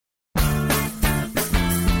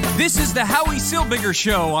This is the Howie Silbiger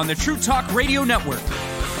Show on the True Talk Radio Network.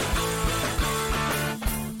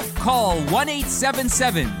 Call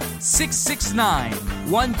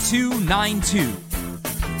 1-877-669-1292.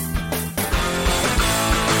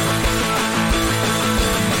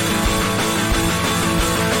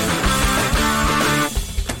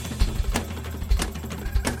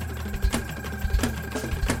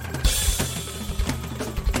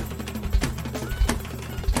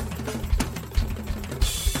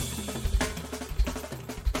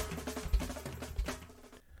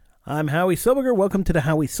 I'm Howie Silbiger. Welcome to the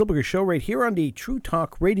Howie Silbiger Show right here on the True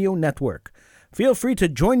Talk Radio Network. Feel free to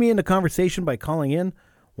join me in the conversation by calling in.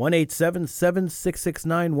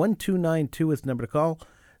 1-877-669-1292 is the number to call.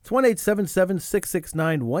 It's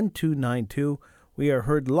 1-877-669-1292. We are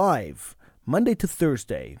heard live Monday to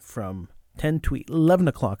Thursday from 10 to 11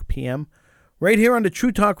 o'clock p.m. right here on the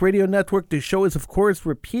True Talk Radio Network. The show is, of course,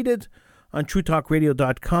 repeated on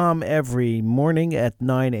TrueTalkRadio.com every morning at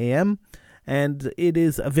 9 a.m., and it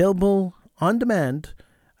is available on demand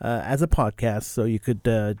as a podcast, so you could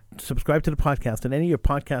subscribe to the podcast on any of your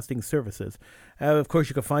podcasting services. Of course,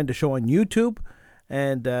 you can find the show on YouTube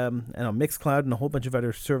and on Mixcloud and a whole bunch of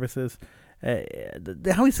other services.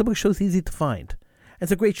 The Howie Silbiger Show is easy to find.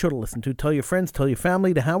 It's a great show to listen to. Tell your friends, tell your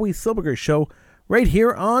family. The Howie Silbiger Show right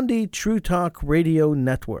here on the True Talk Radio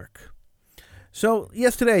Network. So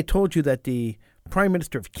yesterday I told you that the Prime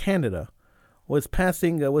Minister of Canada was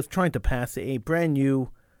trying to pass a brand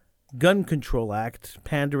new gun control act,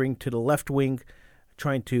 pandering to the left wing,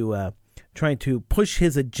 trying to push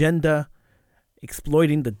his agenda,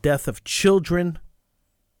 exploiting the death of children.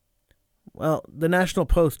 Well, the National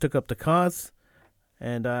Post took up the cause,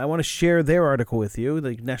 and I want to share their article with you.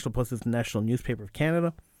 The National Post is the national newspaper of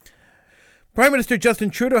Canada. Prime Minister Justin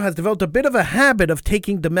Trudeau has developed a bit of a habit of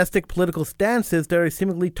taking domestic political stances that are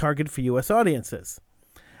seemingly targeted for U.S. audiences.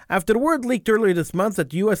 After the word leaked earlier this month that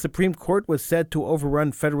the U.S. Supreme Court was said to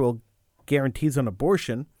overrun federal guarantees on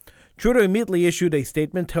abortion, Trudeau immediately issued a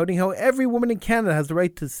statement touting how every woman in Canada has the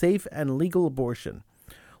right to safe and legal abortion.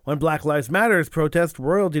 When Black Lives Matter protests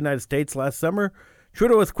roiled the United States last summer,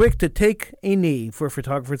 Trudeau was quick to take a knee for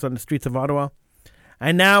photographers on the streets of Ottawa.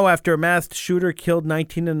 And now, after a masked shooter killed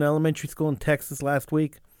 19 in an elementary school in Texas last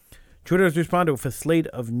week, Trudeau has responded with a slate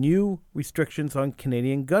of new restrictions on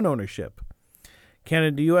Canadian gun ownership. Canada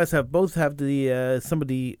and the U.S. both have some of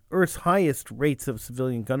the Earth's highest rates of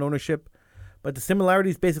civilian gun ownership, but the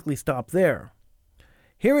similarities basically stop there.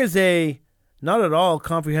 Here is a not at all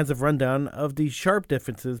comprehensive rundown of the sharp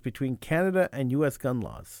differences between Canada and U.S. gun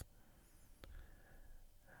laws.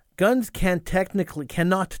 Guns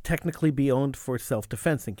cannot technically be owned for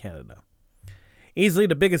self-defense in Canada. Easily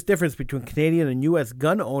the biggest difference between Canadian and U.S.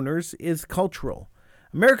 gun owners is cultural.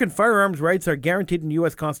 American firearms rights are guaranteed in the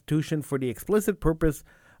U.S. Constitution for the explicit purpose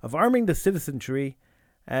of arming the citizenry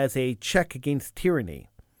as a check against tyranny.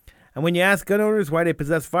 And when you ask gun owners why they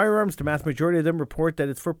possess firearms, the vast majority of them report that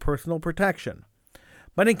it's for personal protection.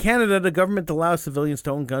 But in Canada, the government allows civilians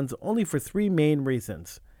to own guns only for three main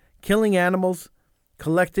reasons: killing animals,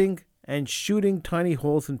 collecting, and shooting tiny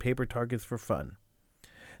holes in paper targets for fun.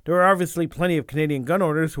 There are obviously plenty of Canadian gun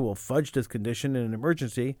owners who will fudge this condition in an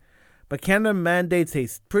emergency, but Canada mandates a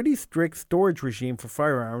pretty strict storage regime for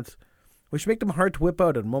firearms, which make them hard to whip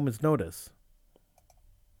out at a moment's notice.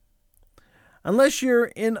 Unless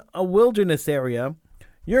you're in a wilderness area,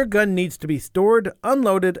 your gun needs to be stored,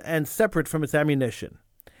 unloaded, and separate from its ammunition.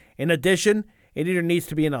 In addition, it either needs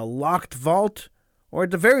to be in a locked vault or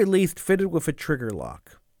at the very least fitted with a trigger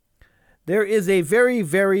lock. There is a very,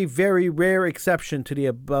 very, very rare exception to the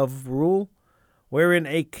above rule, wherein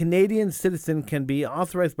a Canadian citizen can be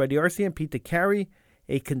authorized by the RCMP to carry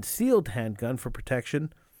a concealed handgun for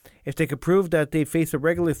protection if they can prove that they face a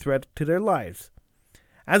regular threat to their lives.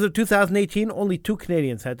 As of 2018, only 2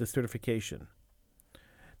 Canadians had this certification.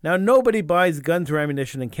 Now, nobody buys guns or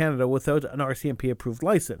ammunition in Canada without an RCMP-approved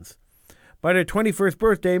license. By their 21st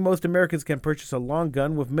birthday, most Americans can purchase a long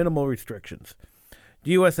gun with minimal restrictions.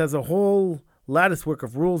 The U.S. has a whole latticework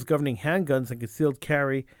of rules governing handguns and concealed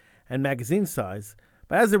carry and magazine size,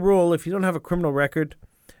 but as a rule, if you don't have a criminal record,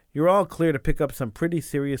 you're all clear to pick up some pretty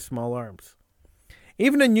serious small arms.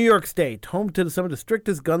 Even in New York State, home to some of the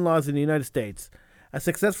strictest gun laws in the United States, a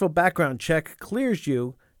successful background check clears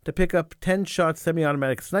you to pick up 10-shot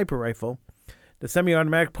semi-automatic sniper rifle. The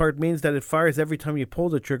semi-automatic part means that it fires every time you pull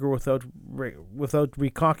the trigger without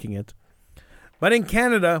recocking it. But in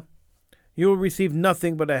Canada, you will receive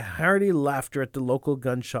nothing but a hearty laughter at the local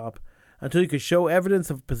gun shop until you can show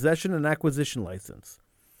evidence of possession and acquisition license.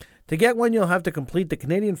 To get one, you'll have to complete the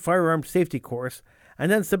Canadian Firearms Safety Course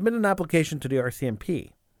and then submit an application to the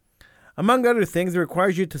RCMP. Among other things, it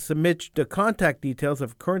requires you to submit the contact details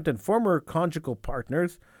of current and former conjugal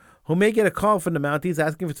partners who may get a call from the Mounties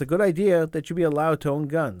asking if it's a good idea that you be allowed to own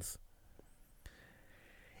guns.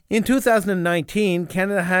 In 2019,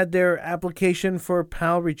 Canada had their application for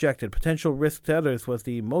PAL rejected. Potential risk to others was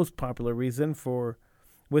the most popular reason,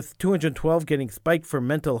 with 212 getting spiked for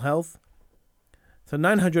mental health. So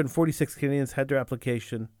 946 Canadians had their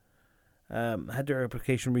application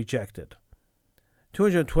rejected.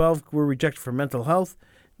 212 were rejected for mental health.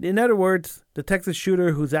 In other words, the Texas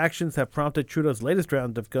shooter whose actions have prompted Trudeau's latest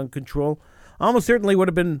round of gun control almost certainly would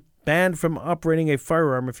have been banned from operating a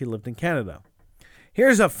firearm if he lived in Canada.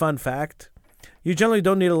 Here's a fun fact. You generally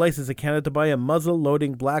don't need a license in Canada to buy a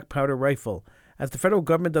muzzle-loading black powder rifle, as the federal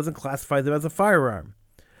government doesn't classify them as a firearm.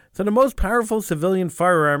 So the most powerful civilian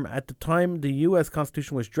firearm at the time the U.S.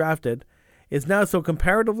 Constitution was drafted is now so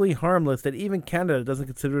comparatively harmless that even Canada doesn't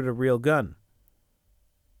consider it a real gun.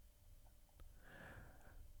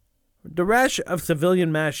 The rash of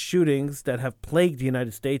civilian mass shootings that have plagued the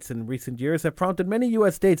United States in recent years have prompted many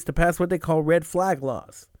U.S. states to pass what they call red flag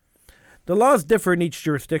laws. The laws differ in each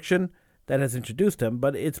jurisdiction that has introduced them,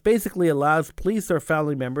 but it basically allows police or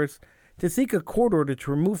family members to seek a court order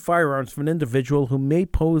to remove firearms from an individual who may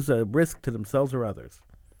pose a risk to themselves or others.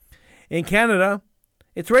 In Canada,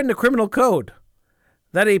 it's right in the criminal code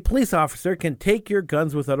that a police officer can take your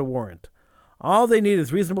guns without a warrant. All they need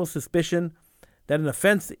is reasonable suspicion that an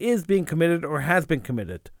offense is being committed or has been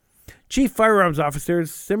committed. Chief firearms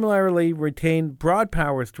officers similarly retain broad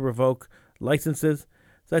powers to revoke licenses,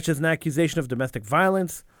 such as an accusation of domestic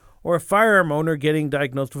violence or a firearm owner getting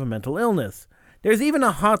diagnosed with a mental illness. There's even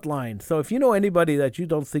a hotline, so if you know anybody that you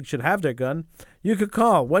don't think should have their gun, you could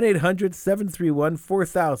call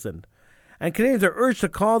 1-800-731-4000. And Canadians are urged to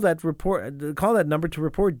call that number to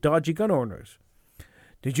report dodgy gun owners.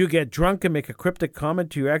 Did you get drunk and make a cryptic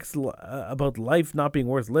comment to your ex about life not being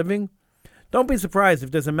worth living? Don't be surprised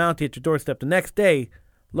if there's a Mountie at your doorstep the next day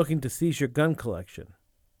looking to seize your gun collection.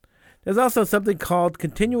 There's also something called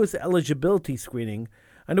continuous eligibility screening,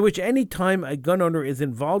 under which any time a gun owner is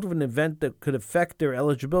involved with an event that could affect their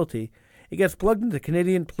eligibility, it gets plugged into the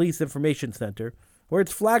Canadian Police Information Centre, where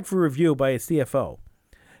it's flagged for review by a CFO.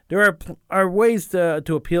 There are ways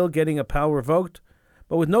to appeal getting a PAL revoked,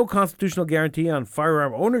 but with no constitutional guarantee on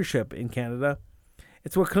firearm ownership in Canada,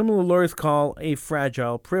 it's what criminal lawyers call a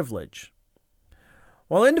fragile privilege.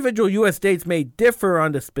 While individual U.S. states may differ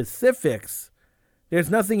on the specifics, there's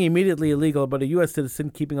nothing immediately illegal about a U.S. citizen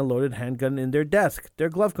keeping a loaded handgun in their desk, their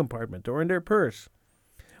glove compartment, or in their purse.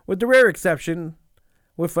 With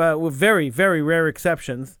very, very rare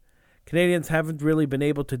exceptions, Canadians haven't really been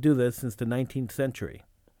able to do this since the 19th century.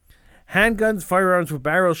 Handguns, firearms with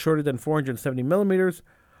barrels shorter than 470 millimeters,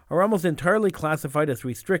 are almost entirely classified as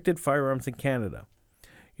restricted firearms in Canada.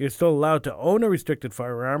 You're still allowed to own a restricted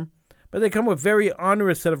firearm, but they come with a very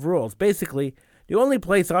onerous set of rules. Basically, the only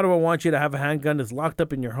place Ottawa wants you to have a handgun is locked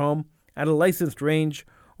up in your home, at a licensed range,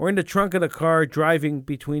 or in the trunk of the car driving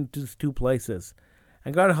between these two places.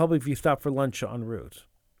 And God help if you stop for lunch en route.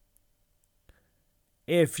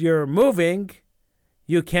 If you're moving,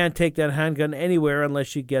 you can't take that handgun anywhere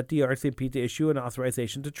unless you get the RCMP to issue an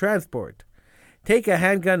authorization to transport. Take a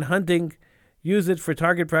handgun hunting, use it for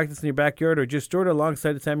target practice in your backyard, or just store it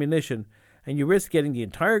alongside its ammunition, and you risk getting the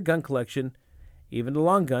entire gun collection, even the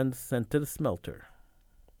long guns, sent to the smelter.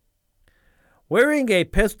 Wearing a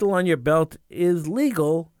pistol on your belt is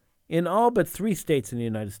legal in all but 3 states in the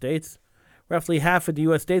United States. Roughly half of the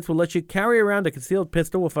U.S. states will let you carry around a concealed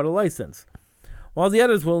pistol without a license, while the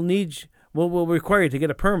others will require you to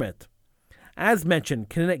get a permit. As mentioned,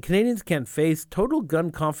 Canadians can face total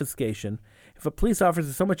gun confiscation if a police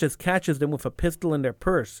officer so much as catches them with a pistol in their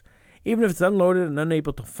purse, even if it's unloaded and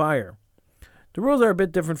unable to fire. The rules are a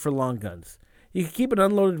bit different for long guns. You can keep an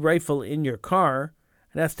unloaded rifle in your car,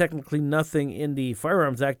 and that's technically nothing in the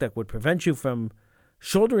Firearms Act that would prevent you from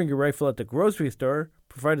shouldering your rifle at the grocery store,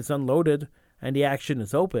 provided it's unloaded and the action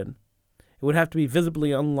is open. It would have to be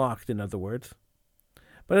visibly unlocked, in other words.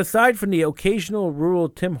 But aside from the occasional rural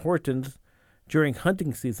Tim Hortons during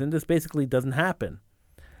hunting season, this basically doesn't happen,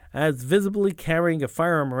 as visibly carrying a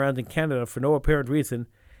firearm around in Canada for no apparent reason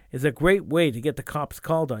is a great way to get the cops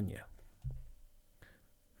called on you.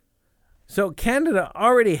 So Canada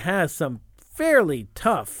already has some fairly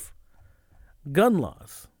tough gun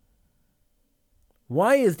laws.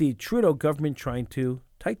 Why is the Trudeau government trying to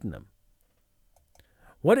tighten them?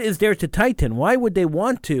 What is there to tighten? Why would they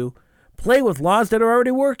want to play with laws that are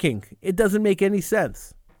already working? It doesn't make any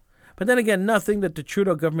sense. But then again, nothing that the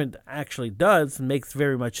Trudeau government actually does makes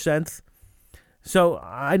very much sense. So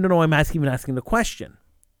I don't know why I'm even asking the question.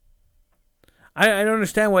 I don't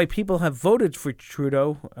understand why people have voted for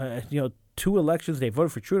Trudeau. 2 elections they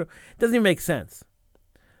voted for Trudeau. It doesn't even make sense.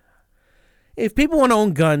 If people want to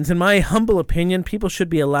own guns, in my humble opinion, people should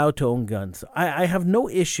be allowed to own guns. I have no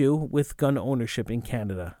issue with gun ownership in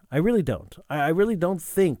Canada. I really don't. I really don't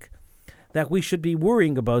think that we should be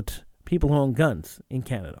worrying about people who own guns in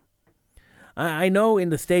Canada. I know in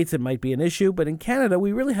the States it might be an issue, but in Canada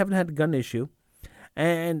we really haven't had a gun issue.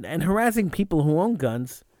 And harassing people who own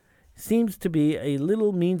guns seems to be a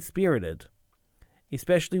little mean-spirited,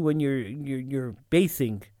 especially when you're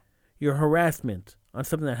basing your harassment on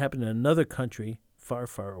something that happened in another country far,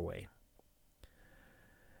 far away.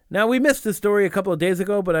 Now, we missed this story a couple of days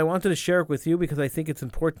ago, but I wanted to share it with you because I think it's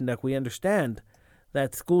important that we understand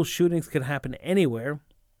that school shootings can happen anywhere.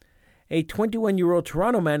 A 21-year-old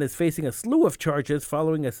Toronto man is facing a slew of charges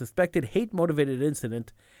following a suspected hate-motivated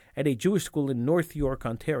incident at a Jewish school in North York,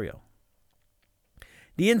 Ontario.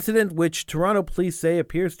 The incident, which Toronto police say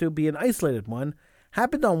appears to be an isolated one,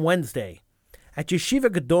 happened on Wednesday at Yeshiva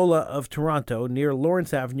Gedola of Toronto near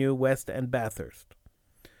Lawrence Avenue West and Bathurst.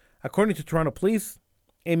 According to Toronto police,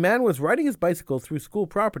 a man was riding his bicycle through school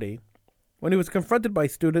property when he was confronted by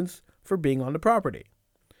students for being on the property.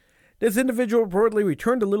 This individual reportedly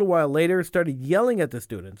returned a little while later, started yelling at the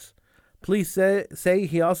students. Police say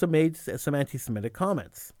he also made some anti-Semitic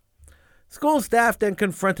comments. School staff then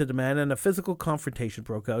confronted the man and a physical confrontation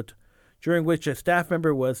broke out, during which a staff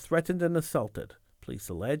member was threatened and assaulted, police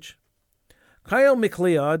allege. Kyle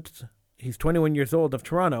McLeod, he's 21 years old, of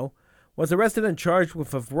Toronto, was arrested and charged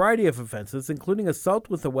with a variety of offenses, including assault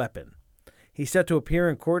with a weapon. He's set to appear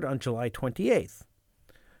in court on July 28th.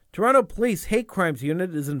 Toronto Police Hate Crimes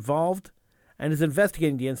Unit is involved and is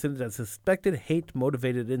investigating the incident as a suspected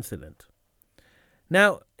hate-motivated incident.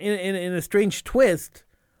 Now, in a strange twist,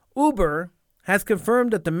 Uber has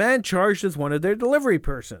confirmed that the man charged is one of their delivery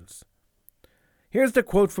persons. Here's the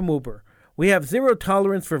quote from Uber. "We have zero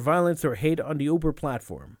tolerance for violence or hate on the Uber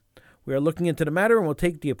platform. We are looking into the matter and will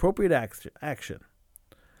take the appropriate action."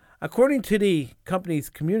 According to the company's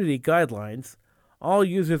community guidelines, all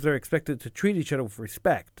users are expected to treat each other with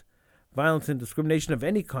respect. Violence and discrimination of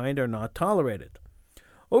any kind are not tolerated.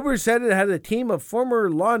 Uber said it had a team of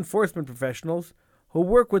former law enforcement professionals who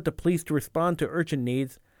work with the police to respond to urgent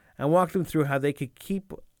needs and walk them through how they could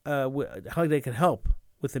help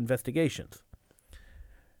with investigations.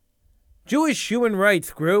 Jewish human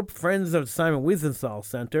rights group Friends of Simon Wiesenthal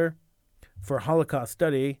Center for Holocaust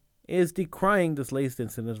Study is decrying this latest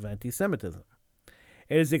incident of anti-Semitism.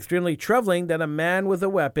 It is extremely troubling that a man with a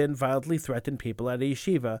weapon violently threatened people at a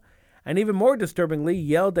yeshiva and even more disturbingly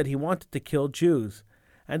yelled that he wanted to kill Jews,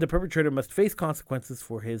 and the perpetrator must face consequences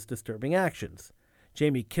for his disturbing actions.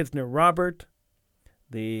 Jamie Kisner-Robert,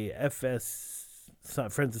 the FS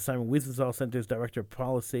Friends of Simon Wiesenthal Center's Director of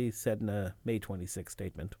Policy, said in a May 26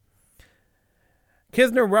 statement.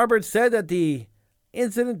 Kisner-Robert said that the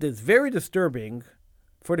incident is very disturbing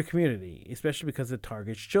for the community, especially because it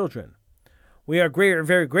targets children. "We are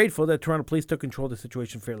very grateful that Toronto police took control of the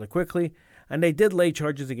situation fairly quickly, and they did lay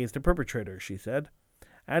charges against the perpetrator," she said,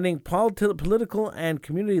 adding political and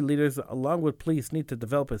community leaders along with police need to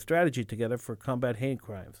develop a strategy together for combat hate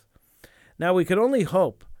crimes. Now, we can only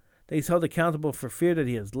hope that he's held accountable for fear that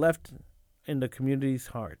he has left in the community's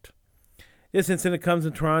heart. This incident comes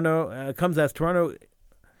as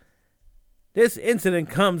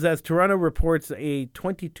Toronto reports a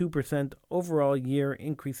 22% overall year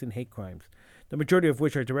increase in hate crimes, the majority of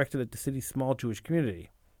which are directed at the city's small Jewish community.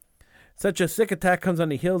 Such a sick attack comes on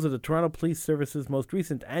the heels of the Toronto Police Service's most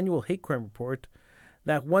recent annual hate crime report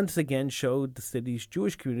that once again showed the city's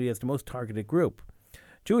Jewish community as the most targeted group.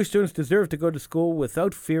 Jewish students deserve to go to school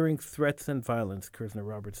without fearing threats and violence,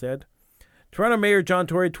 Kisner-Robert said. Toronto Mayor John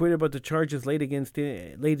Tory tweeted about the charges laid in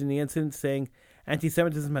the incident, saying,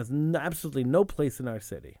 "Anti-Semitism has absolutely no place in our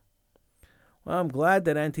city." Well, I'm glad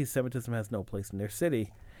that anti-Semitism has no place in their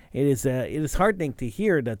city. It is heartening to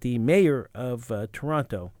hear that the mayor of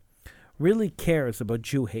Toronto really cares about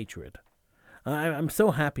Jew hatred. I'm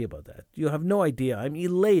so happy about that. You have no idea. I'm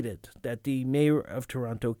elated that the mayor of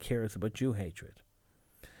Toronto cares about Jew hatred.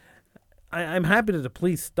 I'm happy that the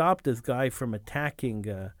police stopped this guy from attacking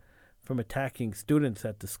students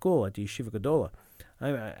at the school at the Yeshiva Gedola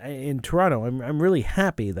in Toronto. I'm really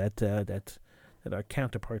happy that our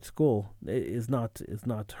counterpart school is not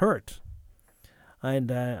hurt,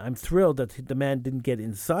 and I'm thrilled that the man didn't get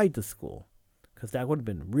inside the school, because that would have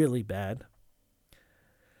been really bad.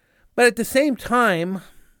 But at the same time,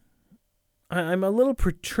 I'm a little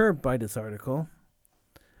perturbed by this article.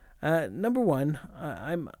 Number one,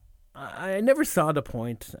 I never saw the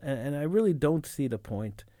point, and I really don't see the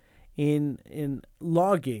point in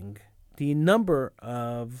logging the number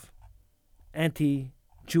of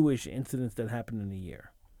anti-Jewish incidents that happen in a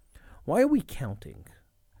year. Why are we counting?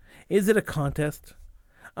 Is it a contest?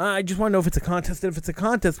 I just want to know if it's a contest. And if it's a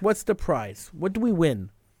contest, what's the prize? What do we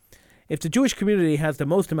win? If the Jewish community has the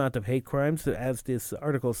most amount of hate crimes, as this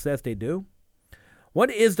article says they do,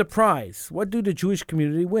 what is the prize? What do the Jewish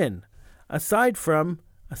community win? Aside from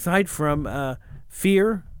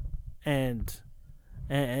fear and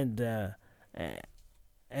the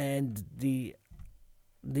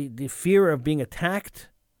fear of being attacked,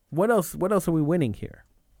 what else are we winning here?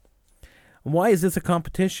 Why is this a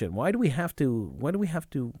competition? Why do we have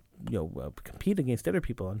to compete against other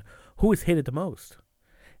people on who is hated the most?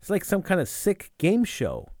 It's like some kind of sick game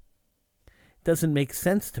show. It doesn't make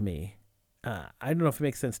sense to me. I don't know if it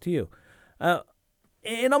makes sense to you.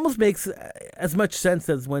 It almost makes as much sense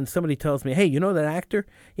as when somebody tells me, hey, you know that actor?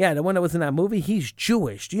 Yeah, the one that was in that movie, he's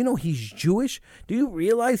Jewish. Do you know he's Jewish? Do you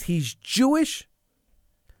realize he's Jewish?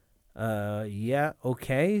 Yeah,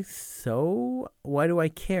 okay. So why do I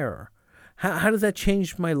care? How does that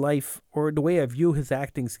change my life or the way I view his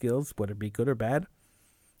acting skills, whether it be good or bad?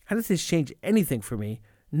 How does this change anything for me,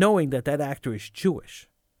 knowing that actor is Jewish?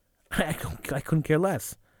 I couldn't care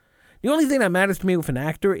less. The only thing that matters to me with an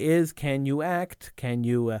actor is, can you act? Can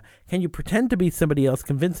you pretend to be somebody else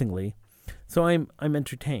convincingly? So I'm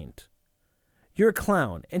entertained. You're a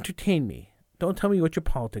clown. Entertain me. Don't tell me what your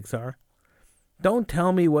politics are. Don't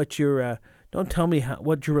tell me what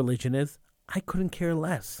what your religion is. I couldn't care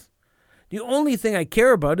less. The only thing I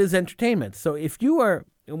care about is entertainment. So if you are,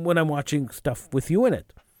 when I'm watching stuff with you in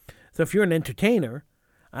it, so if you're an entertainer,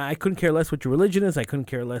 I couldn't care less what your religion is. I couldn't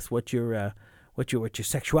care less what your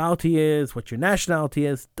sexuality is, what your nationality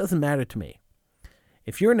is. Doesn't matter to me.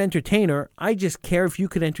 If you're an entertainer, I just care if you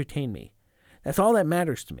could entertain me. That's all that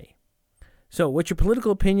matters to me. So what your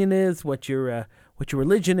political opinion is, what your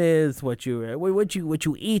religion is, what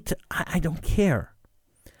you eat, I don't care.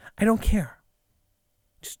 I don't care.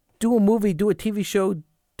 Just do a movie, do a TV show,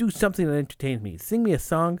 do something that entertains me. Sing me a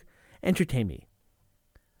song, entertain me.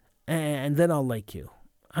 And then I'll like you.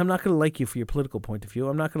 I'm not going to like you for your political point of view.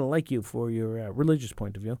 I'm not going to like you for your religious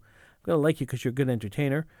point of view. I'm going to like you because you're a good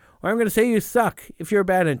entertainer. Or I'm going to say you suck if you're a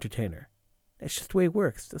bad entertainer. That's just the way it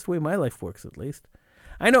works. That's the way my life works, at least.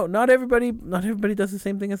 I know not everybody does the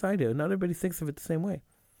same thing as I do. Not everybody thinks of it the same way.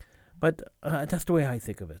 But that's the way I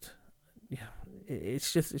think of it. Yeah,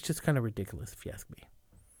 it's just kind of ridiculous if you ask me.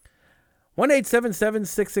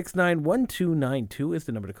 1-877-669-1292 is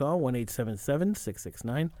the number to call.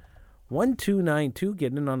 1-877-669-1292.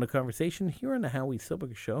 Getting in on the conversation here on the Howie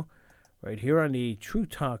Silberger Show, right here on the True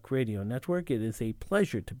Talk Radio Network. It is a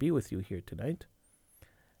pleasure to be with you here tonight,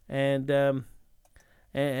 and I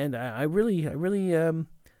really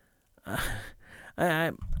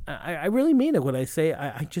mean it when I say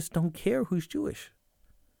I just don't care who's Jewish.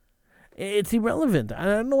 It's irrelevant. I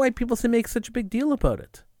don't know why people make such a big deal about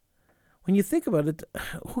it. When you think about it,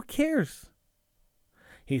 who cares?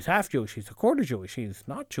 He's half Jewish. He's a quarter Jewish. He's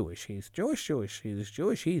not Jewish. He's Jewish. He's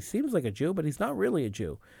Jewish. He seems like a Jew, but he's not really a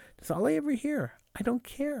Jew. That's all I ever hear. I don't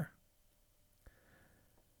care.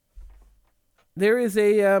 There is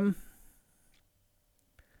a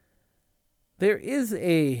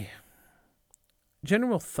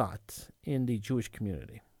general thought in the Jewish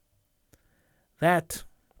community that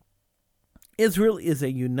Israel is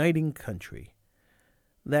a uniting country.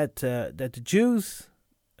 That the Jews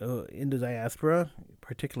in the diaspora,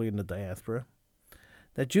 particularly in the diaspora,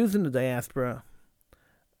 that Jews in the diaspora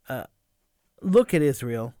look at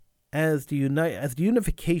Israel as the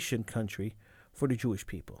unification country for the Jewish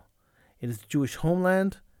people. It is the Jewish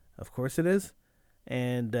homeland, of course it is,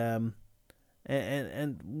 and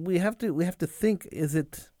we have to think: is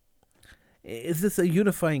this a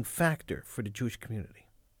unifying factor for the Jewish community?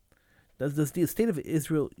 Does the state of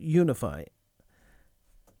Israel unify?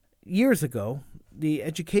 Years ago, the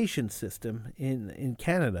education system in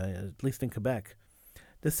Canada, at least in Quebec,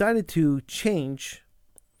 decided to change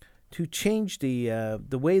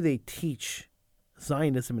the way they teach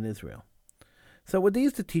Zionism in Israel. So what they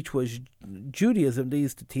used to teach was Judaism. They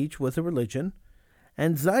used to teach was a religion,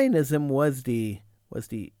 and Zionism was the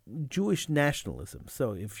Jewish nationalism.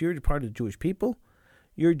 So if you're part of the Jewish people,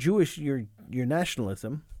 your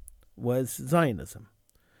nationalism was Zionism.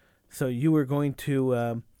 So you were going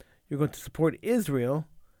to you're going to support Israel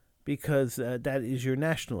because that is your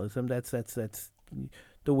nationalism. That's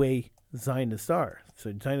the way Zionists are.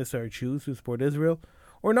 So Zionists are Jews who support Israel,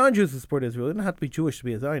 or non-Jews who support Israel. You don't have to be Jewish to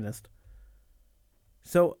be a Zionist.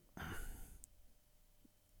 So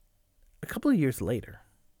a couple of years later,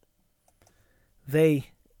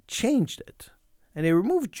 they changed it, and they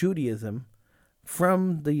removed Judaism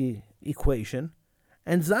from the equation,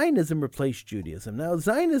 and Zionism replaced Judaism. Now,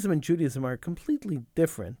 Zionism and Judaism are completely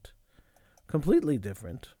different. Completely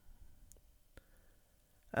different.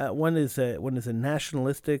 One is a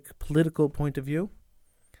nationalistic political point of view.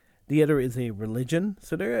 The other is a religion.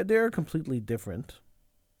 So they're completely different.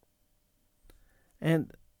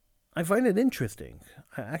 And I find it interesting.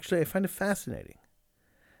 Actually, I find it fascinating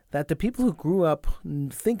that the people who grew up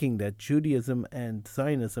thinking that Judaism and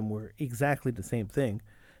Zionism were exactly the same thing,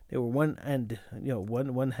 they were one hand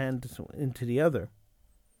into the other,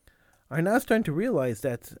 are now starting to realize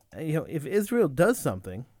that if Israel does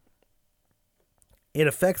something, it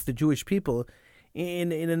affects the Jewish people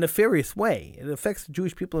in a nefarious way. It affects the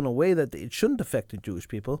Jewish people in a way that it shouldn't affect the Jewish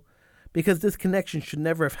people, because this connection should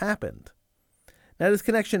never have happened. Now, this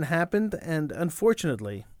connection happened, and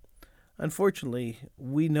unfortunately,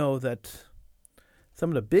 we know that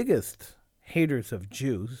some of the biggest haters of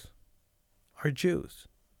Jews are Jews.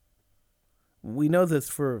 We know this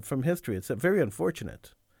from history. It's very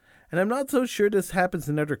unfortunate. And I'm not so sure this happens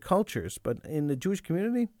in other cultures, but in the Jewish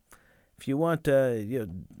community, if you want,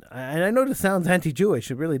 and I know this sounds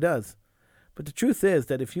anti-Jewish, it really does, but the truth is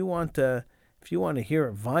that if you want to hear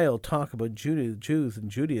a vile talk about Jews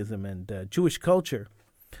and Judaism and Jewish culture,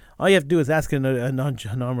 all you have to do is ask a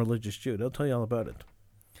non-religious Jew. They'll tell you all about it.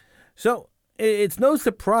 So it's no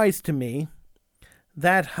surprise to me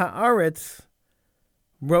that Haaretz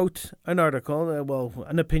wrote an article, ran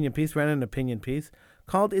an opinion piece,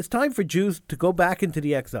 called "It's Time for Jews to Go Back into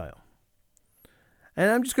the Exile." And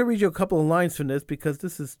I'm just going to read you a couple of lines from this because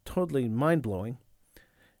this is totally mind-blowing.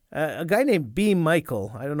 A guy named B.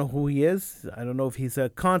 Michael, I don't know who he is. I don't know if he's a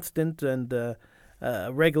constant and a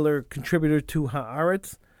regular contributor to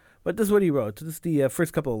Haaretz, but this is what he wrote. This is the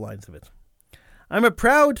first couple of lines of it. "I'm a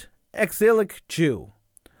proud exilic Jew.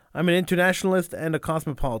 I'm an internationalist and a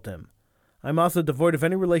cosmopolitan. I'm also devoid of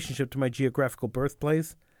any relationship to my geographical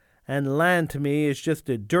birthplace, and land to me is just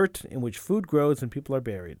the dirt in which food grows and people are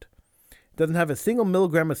buried. It doesn't have a single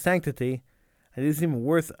milligram of sanctity, and it isn't even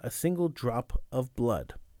worth a single drop of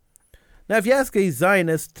blood." Now, if you ask a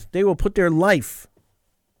Zionist, they will put their life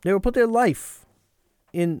in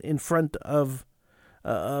front of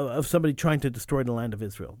somebody trying to destroy the land of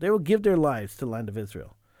Israel. They will give their lives to the land of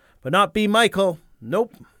Israel. But not B. Michael.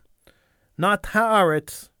 Nope. Not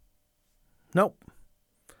Haaretz. Nope.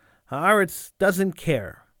 Haaretz doesn't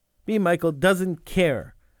care. B. Michael doesn't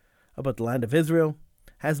care about the land of Israel.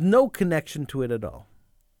 Has no connection to it at all.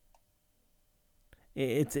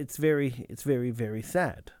 It's very, very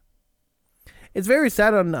sad. It's very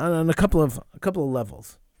sad on a couple of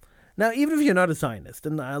levels. Now, even if you're not a Zionist,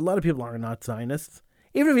 and a lot of people are not Zionists,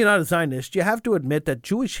 even if you're not a Zionist, you have to admit that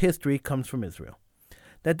Jewish history comes from Israel.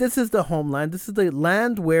 That this is the homeland, this is the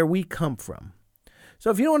land where we come from. So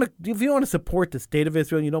if you want to support the state of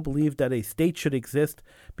Israel, and you don't believe that a state should exist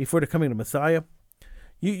before the coming of the Messiah,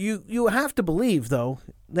 you have to believe, though,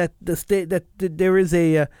 that the state that there is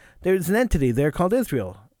an entity there called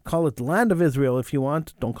Israel. Call it the land of Israel if you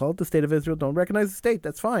want. Don't call it the state of Israel. Don't recognize the state.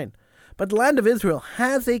 That's fine. But the land of Israel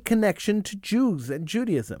has a connection to Jews and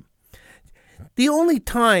Judaism. The only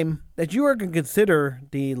time that you are going to consider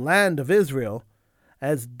the land of Israel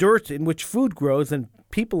as dirt in which food grows and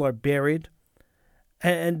people are buried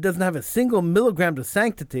and doesn't have a single milligram of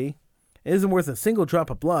sanctity, isn't worth a single drop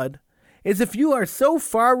of blood, is if you are so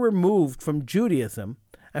far removed from Judaism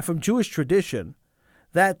and from Jewish tradition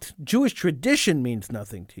that Jewish tradition means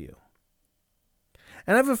nothing to you.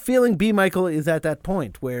 And I have a feeling B. Michael is at that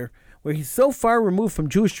point where he's so far removed from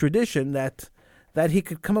Jewish tradition that he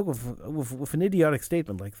could come up with an idiotic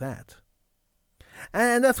statement like that.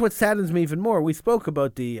 And that's what saddens me even more. We spoke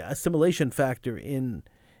about the assimilation factor in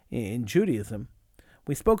Judaism.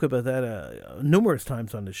 We spoke about that numerous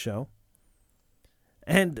times on this show.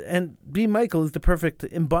 And B. Michael is the perfect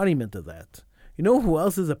embodiment of that. You know who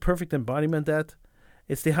else is a perfect embodiment of that?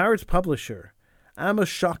 It's the Haaretz publisher, Amos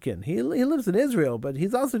Shokin. He lives in Israel, but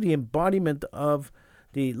he's also the embodiment of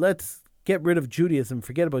the let's get rid of Judaism,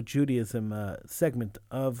 forget about Judaism segment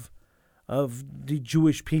of the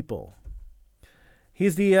Jewish people.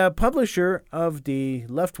 He's the publisher of the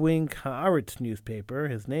left-wing Haaretz newspaper.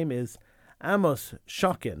 His name is Amos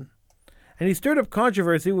Shokin. And he stirred up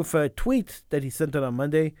controversy with a tweet that he sent out on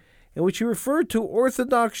Monday in which he referred to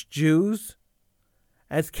Orthodox Jews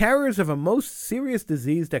as carriers of a most serious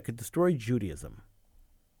disease that could destroy Judaism.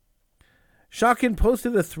 Shokin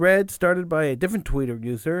posted a thread started by a different Twitter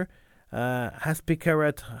user,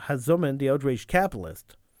 Haspikaret Hazomen, the outraged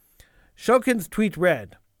capitalist. Shokin's tweet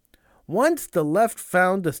read, "Once the left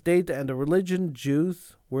found the state and the religion,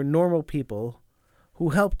 Jews were normal people who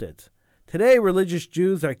helped it. Today, religious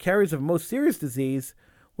Jews are carriers of a most serious disease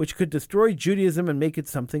which could destroy Judaism and make it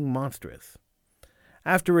something monstrous.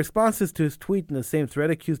 After responses to his tweet in the same thread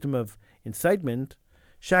accused him of incitement,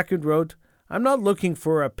 Shakard wrote, "I'm not looking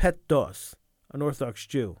for a pet dos, an Orthodox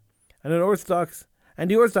Jew, and the Orthodox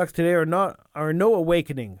today are no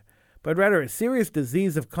awakening, but rather a serious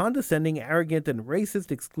disease of condescending, arrogant, and racist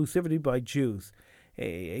exclusivity by Jews,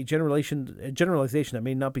 a generalization that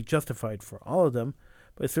may not be justified for all of them,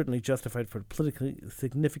 but is certainly justified for a politically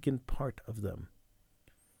significant part of them."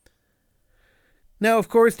 Now, of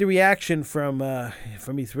course, the reaction from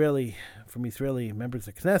Israeli members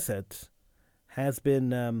of Knesset has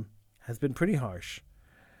been pretty harsh.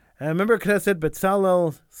 Member of Knesset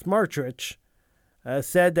Bezalel Smotrich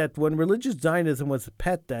said that when religious Zionism was a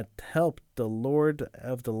pet that helped the Lord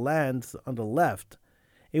of the lands on the left,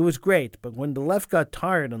 it was great. But when the left got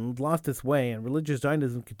tired and lost its way, and religious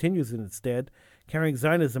Zionism continues in its stead, carrying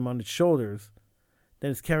Zionism on its shoulders,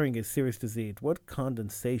 then it's carrying a serious disease. What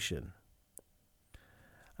condensation!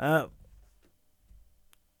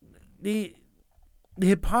 The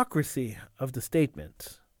hypocrisy of the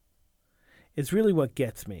statement is really what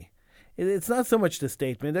gets me. It's not so much the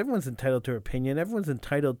statement. Everyone's entitled to their opinion. Everyone's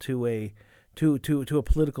entitled to a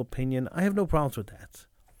political opinion. I have no problems with that.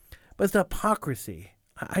 But it's the hypocrisy.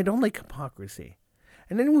 I don't like hypocrisy.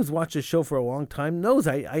 And anyone who's watched this show for a long time knows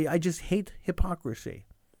I just hate hypocrisy.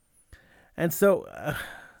 And so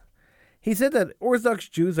he said that Orthodox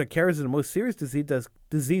Jews are carriers of the most serious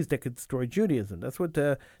disease that could destroy Judaism. That's what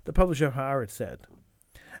the publisher of Haaretz said.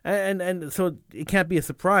 And so it can't be a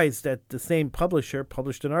surprise that the same publisher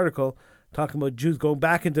published an article talking about Jews going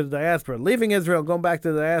back into the diaspora, leaving Israel, going back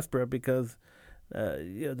to the diaspora because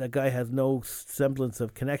that guy has no semblance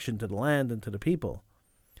of connection to the land and to the people.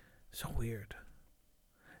 So weird.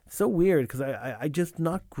 So weird because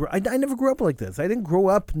I never grew up like this. I didn't grow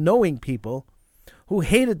up knowing people who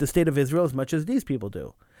hated the state of Israel as much as these people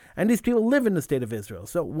do. And these people live in the state of Israel.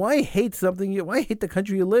 So why hate why hate the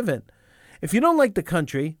country you live in? If you don't like the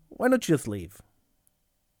country, why don't you just leave?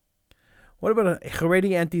 What about a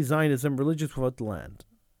Haredi anti-Zionism, religious without the land?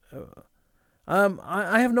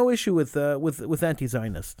 I have no issue with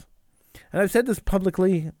anti-Zionists. And I've said this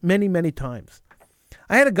publicly many, many times.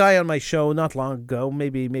 I had a guy on my show not long ago,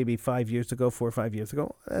 maybe 4 or 5 years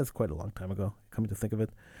ago. That's quite a long time ago, coming to think of it.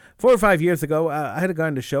 4 or 5 years ago, I had a guy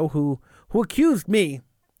on the show who accused me.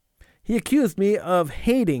 He accused me of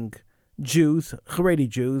hating Jews, Haredi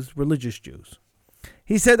Jews, religious Jews.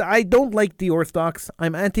 He said, I don't like the Orthodox.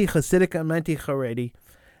 I'm anti-Hasidic, I'm anti-Haredi,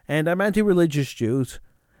 and I'm anti-religious Jews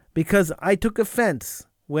because I took offense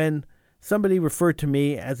when somebody referred to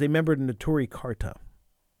me as a member of the Neturei Karta.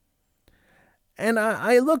 And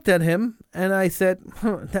I looked at him and I said,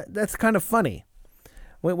 that's kind of funny.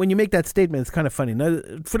 When you make that statement, it's kind of funny. Now,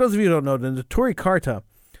 for those of you who don't know, the Neturei Karta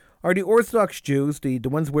are the Orthodox Jews, the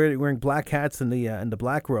ones wearing black hats and the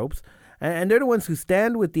black robes, and they're the ones who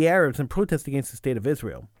stand with the Arabs and protest against the state of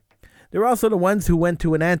Israel. They're also the ones who went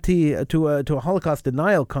to a Holocaust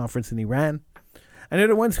denial conference in Iran, and they're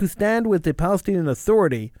the ones who stand with the Palestinian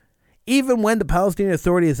Authority, even when the Palestinian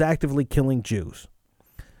Authority is actively killing Jews.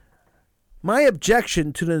 My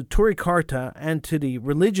objection to the Neturei Karta and to the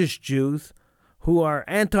religious Jews who are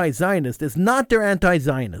anti-Zionist is not their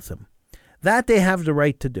anti-Zionism. That they have the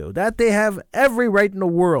right to do. That they have every right in the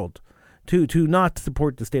world to not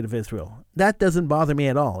support the state of Israel. That doesn't bother me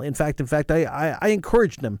at all. In fact, I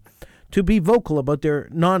encourage them to be vocal about their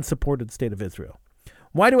non-supported state of Israel.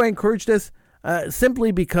 Why do I encourage this?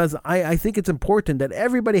 Simply because I think it's important that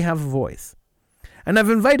everybody have a voice. And I've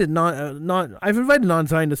invited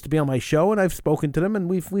non-Zionists to be on my show, and I've spoken to them, and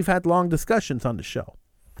we've had long discussions on the show.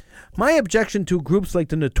 My objection to groups like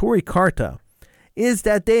the Neturei Karta is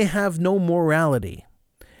that they have no morality.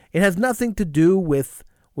 It has nothing to do with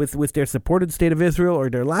their supported state of Israel or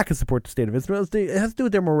their lack of support to the state of Israel. It has to do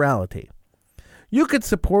with their morality. You could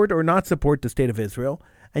support or not support the state of Israel,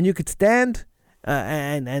 and you could stand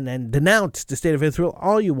and denounce the state of Israel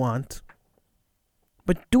all you want,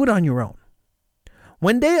 but do it on your own.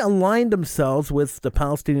 When they align themselves with the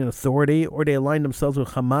Palestinian Authority, or they align themselves with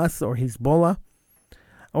Hamas or Hezbollah,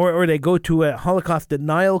 or they go to a Holocaust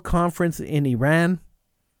denial conference in Iran,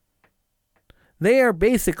 they are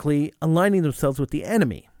basically aligning themselves with the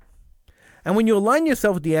enemy. And when you align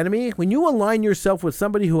yourself with the enemy, when you align yourself with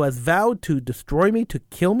somebody who has vowed to destroy me, to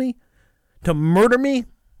kill me, to murder me,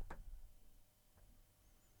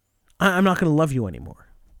 I'm not going to love you anymore.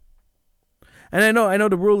 And I know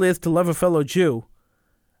the rule is to love a fellow Jew.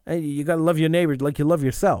 And you got to love your neighbor like you love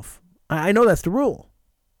yourself. I know that's the rule.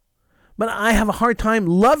 But I have a hard time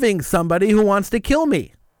loving somebody who wants to kill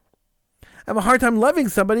me. I have a hard time loving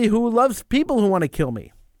somebody who loves people who want to kill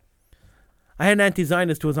me. I had an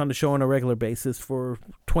anti-Zionist who was on the show on a regular basis for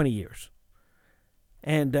 20 years.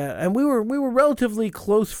 And we were relatively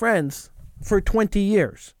close friends for 20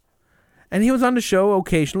 years. And he was on the show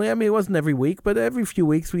occasionally. I mean, it wasn't every week, but every few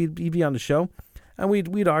weeks he'd be on the show. And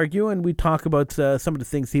we'd argue and we'd talk about some of the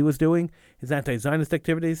things he was doing, his anti-Zionist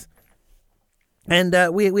activities. And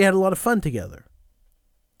we had a lot of fun together.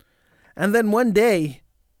 And then one day,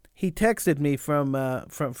 he texted me from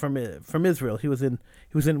Israel. He was in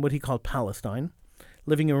what he called Palestine,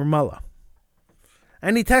 living in Ramallah.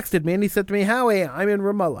 And he texted me and he said to me, "Howie, I'm in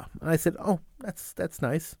Ramallah." And I said, "Oh, that's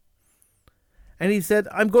nice." And he said,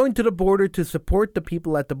 "I'm going to the border to support the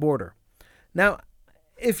people at the border." Now,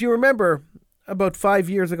 if you remember, about 6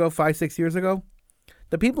 years ago,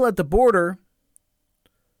 the people at the border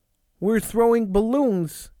were throwing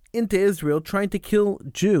balloons into Israel trying to kill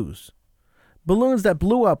Jews. Balloons that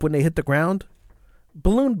blew up when they hit the ground.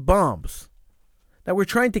 Balloon bombs that were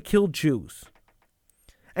trying to kill Jews.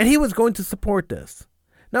 And he was going to support this.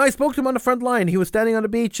 Now, I spoke to him on the front line. He was standing on the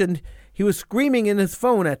beach and he was screaming in his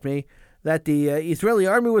phone at me that the Israeli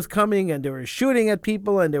army was coming and they were shooting at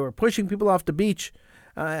people and they were pushing people off the beach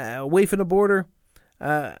away from the border.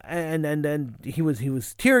 And he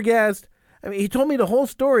was tear gassed. I mean, he told me the whole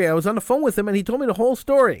story. I was on the phone with him and he told me the whole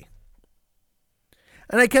story.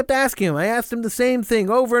 And I kept asking him. I asked him the same thing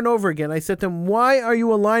over and over again. I said to him, "Why are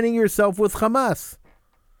you aligning yourself with Hamas?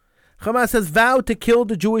 Hamas has vowed to kill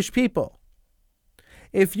the Jewish people.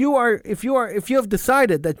 If you have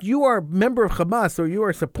decided that you are a member of Hamas or you are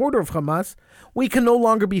a supporter of Hamas, we can no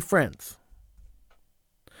longer be friends.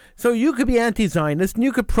 So you could be anti-Zionist and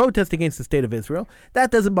you could protest against the state of Israel.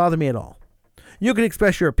 That doesn't bother me at all. You can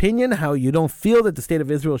express your opinion, how you don't feel that the state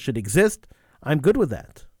of Israel should exist. I'm good with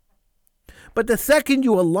that. But the second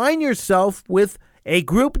you align yourself with a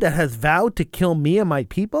group that has vowed to kill me and my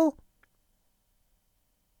people,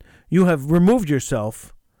 you have removed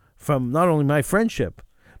yourself from not only my friendship,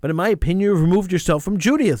 but in my opinion, you've removed yourself from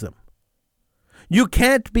Judaism. You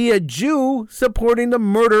can't be a Jew supporting the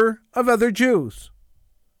murder of other Jews.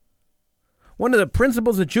 One of the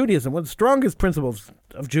principles of Judaism, one of the strongest principles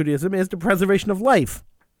of Judaism, is the preservation of life.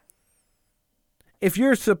 If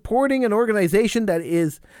you're supporting an organization that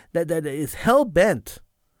is hell-bent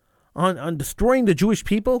on destroying the Jewish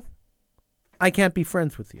people, I can't be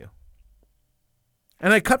friends with you.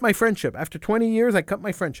 And I cut my friendship. After 20 years, I cut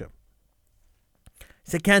my friendship. I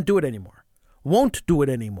said, can't do it anymore. Won't do it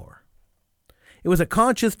anymore. It was a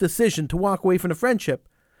conscious decision to walk away from the friendship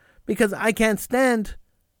because I can't stand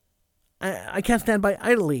by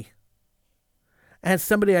idly as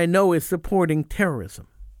somebody I know is supporting terrorism.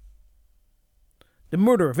 The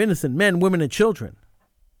murder of innocent men, women, and children.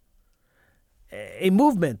 A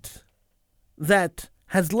movement that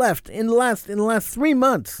has left in the last 3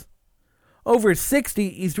 months over 60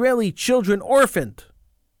 Israeli children orphaned.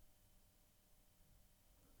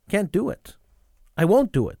 Can't do it. I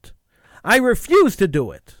won't do it. I refuse to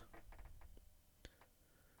do it.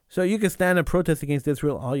 So you can stand and protest against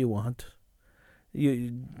Israel all you want.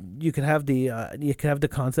 You could have the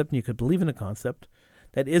concept, and you could believe in the concept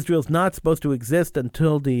that Israel's not supposed to exist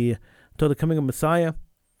until the coming of Messiah,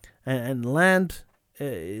 and land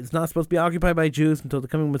is not supposed to be occupied by Jews until the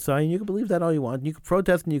coming of Messiah. And you can believe that all you want. You could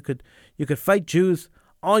protest and you could fight Jews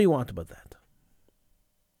all you want about that.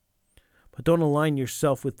 But don't align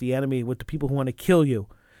yourself with the enemy, with the people who want to kill you.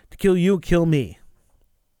 To kill you, kill me.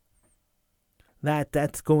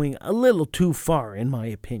 That's going a little too far, in my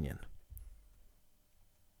opinion.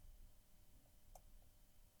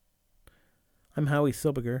 I'm Howie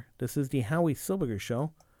Silberger. This is the Howie Silberger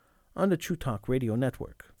Show on the True Talk Radio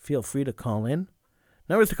Network. Feel free to call in.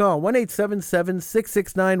 Numbers to call,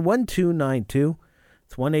 1-877-669-1292.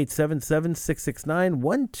 It's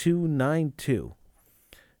 1-877-669-1292. You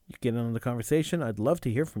get in on the conversation. I'd love to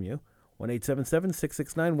hear from you.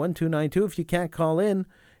 1-877-669-1292. If you can't call in,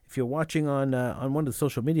 if you're watching on one of the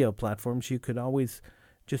social media platforms, you could always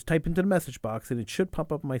just type into the message box and it should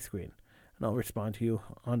pop up on my screen. And I'll respond to you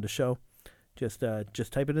on the show. Just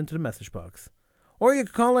type it into the message box. Or you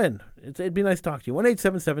can call in. It'd be nice to talk to you.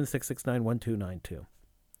 1-877-669-1292.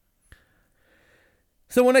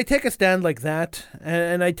 So when I take a stand like that,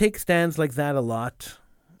 and I take stands like that a lot,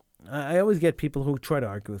 I always get people who try to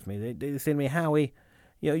argue with me. They say to me, "Howie,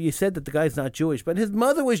 you said that the guy's not Jewish, but his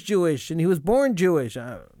mother was Jewish and he was born Jewish."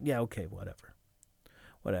 Yeah, okay, whatever.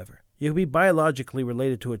 You can be biologically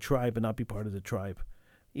related to a tribe and not be part of the tribe.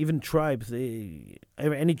 Even tribes,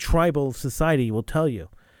 any tribal society will tell you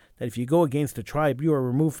that if you go against a tribe, you are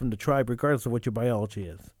removed from the tribe regardless of what your biology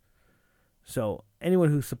is. So anyone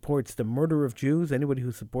who supports the murder of Jews, anybody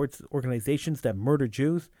who supports organizations that murder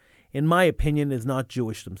Jews, in my opinion, is not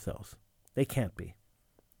Jewish themselves. They can't be.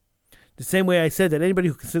 The same way I said that anybody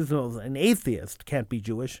who considers themselves an atheist can't be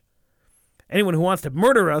Jewish. Anyone who wants to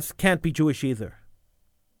murder us can't be Jewish either.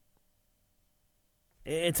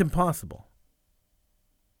 It's impossible.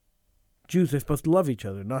 Jews are supposed to love each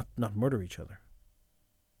other, not murder each other.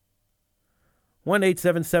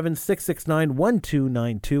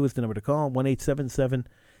 1-877-669-1292 is the number to call.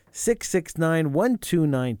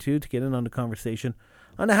 1-877-669-1292 to get in on the conversation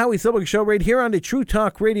on the Howie Silberg Show right here on the True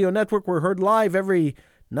Talk Radio Network. We're heard live every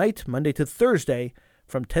night, Monday to Thursday,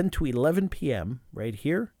 from 10 to 11 p.m. right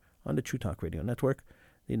here on the True Talk Radio Network.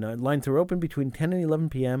 The lines are open between 10 and 11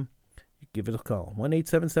 p.m. You give it a call.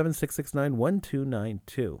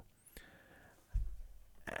 1-877-669-1292.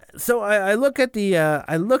 So I look at the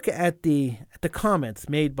comments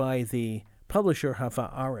made by the publisher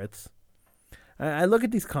Haaretz. I look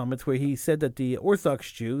at these comments where he said that the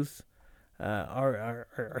Orthodox Jews are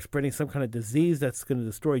spreading some kind of disease that's going to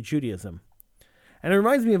destroy Judaism. And it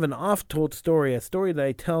reminds me of an oft-told story, a story that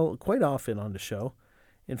I tell quite often on the show.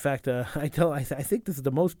 In fact, I think this is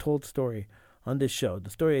the most told story on this show.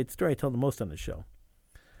 The story I tell the most on the show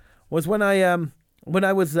was when I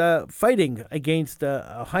was fighting against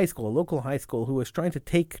a local high school, who was trying to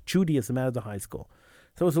take Judaism out of the high school.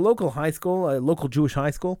 So it was a local Jewish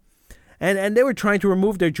high school, and they were trying to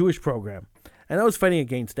remove their Jewish program. And I was fighting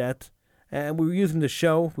against that. And we were using the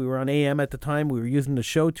show. We were on AM at the time. We were using the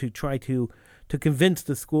show to try to convince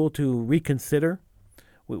the school to reconsider.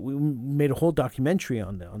 We made a whole documentary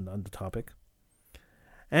on the topic.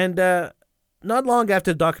 And not long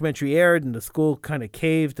after the documentary aired and the school kind of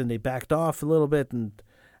caved and they backed off a little bit and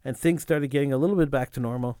things started getting a little bit back to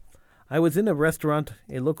normal, I was in a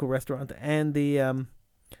local restaurant, and and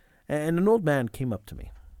an old man came up to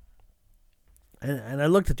me. And I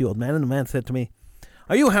looked at the old man, and the man said to me,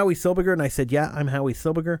 "Are you Howie Silberger?" And I said, "Yeah, I'm Howie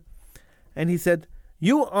Silberger." And he said,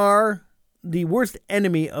 "You are the worst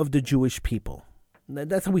enemy of the Jewish people."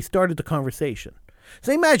 That's how we started the conversation.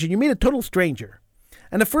 So imagine you meet a total stranger,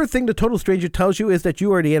 and the first thing the total stranger tells you is that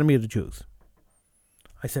you are the enemy of the Jews.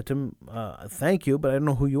 I said to him, "Thank you, but I don't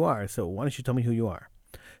know who you are, so why don't you tell me who you are?"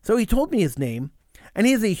 So he told me his name, and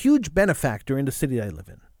he is a huge benefactor in the city that I live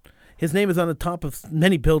in. His name is on the top of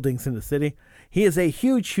many buildings in the city. He is a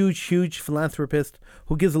huge, huge, huge philanthropist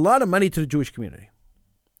who gives a lot of money to the Jewish community.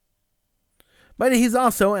 But he's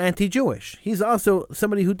also anti-Jewish. He's also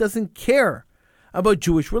somebody who doesn't care about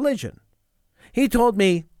Jewish religion. He told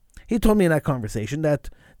me in that conversation that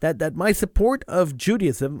my support of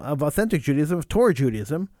Judaism, of authentic Judaism, of Torah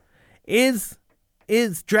Judaism, is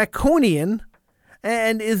draconian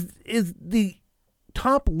and is the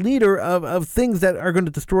top leader of things that are going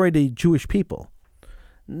to destroy the Jewish people.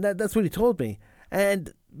 That's what he told me.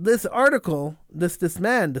 And this article, this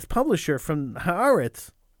publisher from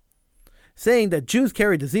Haaretz, saying that Jews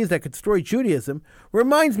carry disease that could destroy Judaism,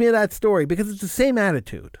 reminds me of that story, because it's the same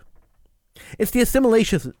attitude. It's the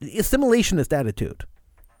assimilationist attitude.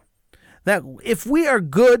 That if we are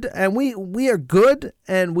good and we are good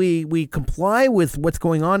and we comply with what's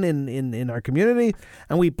going on in our community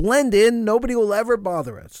and we blend in, nobody will ever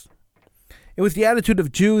bother us. It was the attitude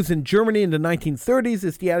of Jews in Germany in the 1930s.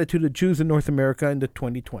 It's the attitude of Jews in North America in the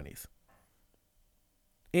 2020s.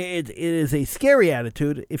 It is a scary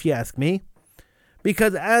attitude, if you ask me,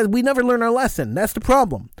 because as we never learn our lesson. That's the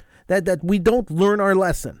problem, that we don't learn our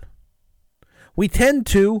lesson. We tend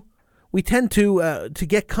to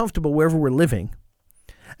get comfortable wherever we're living,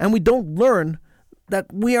 and we don't learn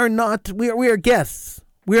that we are guests.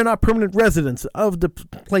 We are not permanent residents of the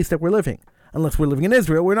place that we're living. Unless we're living in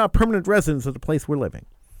Israel, we're not permanent residents of the place we're living.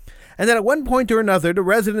 And that at one point or another, the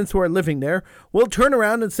residents who are living there will turn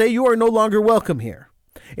around and say, "You are no longer welcome here."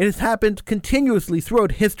 It has happened continuously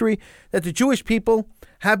throughout history that the Jewish people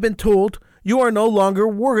have been told, "You are no longer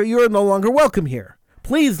welcome here.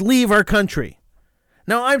 Please leave our country."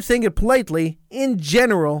 Now, I'm saying it politely. In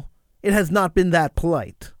general, it has not been that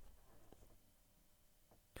polite.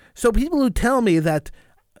 So people who tell me that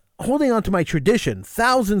holding on to my tradition,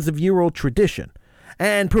 thousands of year old tradition,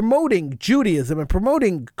 and promoting Judaism and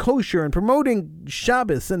promoting kosher and promoting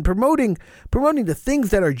Shabbos and promoting the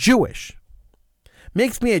things that are Jewish,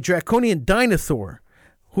 makes me a draconian dinosaur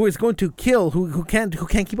who is going to kill, who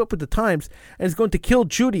can't keep up with the times, and is going to kill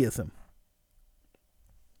Judaism.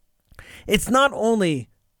 It's not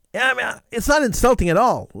insulting at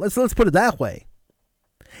all. Let's put it that way.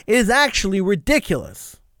 It is actually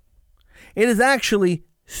ridiculous. It is actually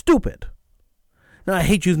stupid. Now, I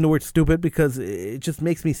hate using the word stupid because it just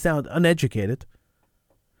makes me sound uneducated.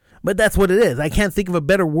 But that's what it is. I can't think of a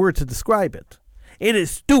better word to describe it. It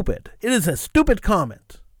is stupid. It is a stupid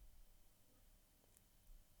comment.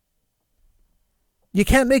 You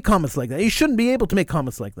can't make comments like that. You shouldn't be able to make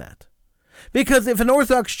comments like that. Because if an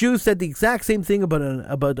Orthodox Jew said the exact same thing about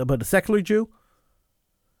a secular Jew,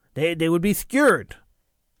 they would be skewered.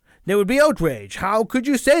 They would be outraged. How could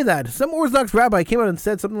you say that? Some Orthodox rabbi came out and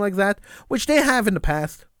said something like that, which they have in the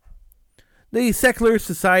past. The secular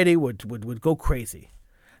society would go crazy.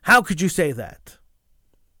 How could you say that?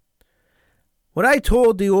 What I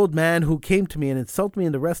told the old man who came to me and insulted me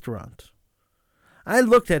in the restaurant, I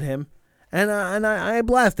looked at him and I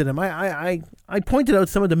blasted him. I pointed out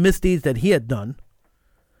some of the misdeeds that he had done.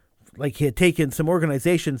 Like he had taken some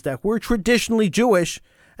organizations that were traditionally Jewish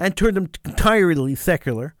and turned them entirely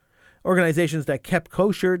secular. Organizations that kept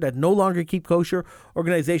kosher, that no longer keep kosher.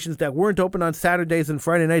 Organizations that weren't open on Saturdays and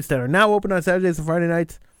Friday nights, that are now open on Saturdays and Friday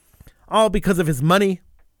nights. All because of his money.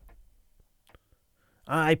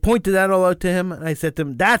 I pointed that all out to him, and I said to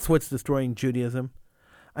him, that's what's destroying Judaism.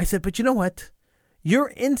 I said, but you know what? Your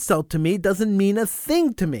insult to me doesn't mean a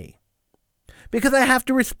thing to me. Because I have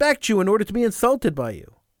to respect you in order to be insulted by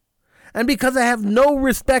you. And because I have no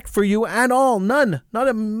respect for you at all, none, not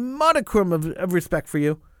a modicum of respect for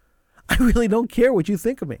you, I really don't care what you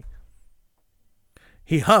think of me.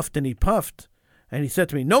 He huffed and he puffed, and he said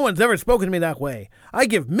to me, no one's ever spoken to me that way. I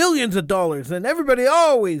give millions of dollars, and everybody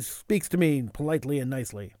always speaks to me politely and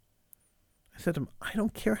nicely. I said to him, I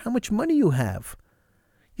don't care how much money you have.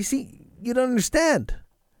 You see, you don't understand.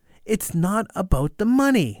 It's not about the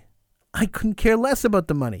money. I couldn't care less about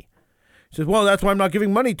the money. He says, well, that's why I'm not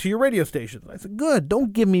giving money to your radio stations. I said, good,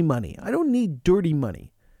 don't give me money. I don't need dirty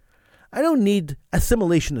money. I don't need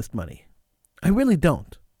assimilationist money. I really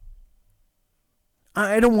don't.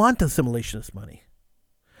 I don't want assimilationist money.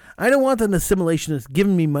 I don't want an assimilationist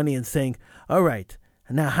giving me money and saying, all right,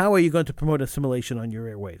 now how are you going to promote assimilation on your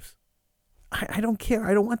airwaves? I don't care.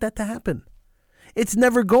 I don't want that to happen. It's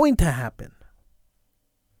never going to happen.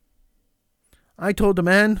 I told the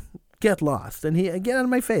man, get lost. And he, get out of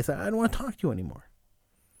my face. I don't want to talk to you anymore.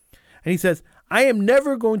 And he says, I am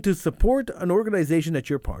never going to support an organization that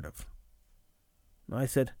you're part of. I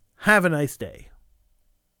said, have a nice day.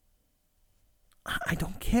 I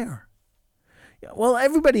don't care. Well,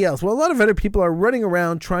 everybody else, a lot of other people are running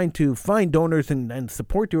around trying to find donors and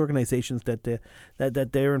support the organizations that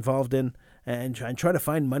they're involved in and try to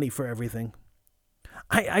find money for everything.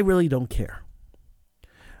 I really don't care.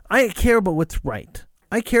 I care about what's right.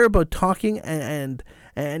 I care about talking and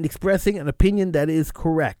expressing an opinion that is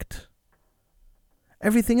correct.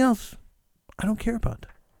 Everything else, I don't care about.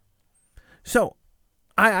 So,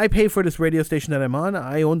 I pay for this radio station that I'm on.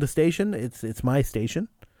 I own the station. It's my station.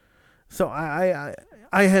 So I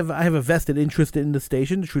have a vested interest in the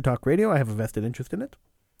station, True Talk Radio. I have a vested interest in it.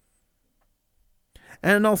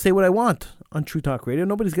 And I'll say what I want on True Talk Radio.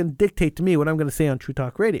 Nobody's going to dictate to me what I'm going to say on True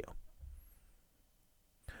Talk Radio.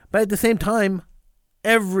 But at the same time,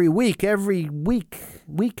 every week after week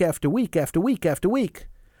after week after week,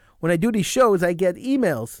 when I do these shows, I get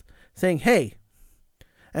emails saying, hey,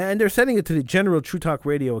 and they're sending it to the general True Talk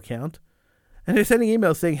Radio account, and they're sending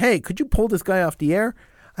emails saying, hey, could you pull this guy off the air?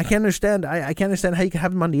 I can't understand. I can't understand how you can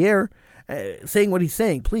have him on the air saying what he's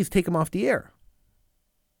saying. Please take him off the air.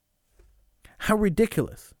 How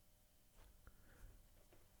ridiculous.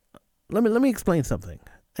 Let me explain something.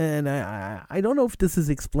 And I don't know if this is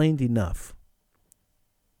explained enough.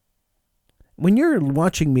 When you're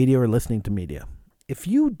watching media or listening to media, if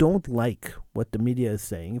you don't like what the media is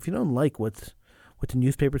saying, if you don't like what the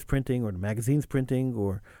newspaper's printing or the magazine's printing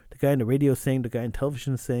or the guy on the radio is saying, the guy on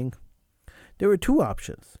television is saying, there are two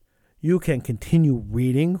options. You can continue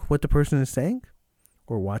reading what the person is saying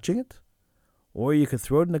or watching it, or you can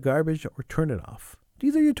throw it in the garbage or turn it off.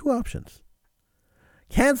 These are your two options.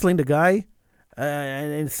 Canceling the guy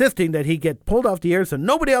and insisting that he get pulled off the air so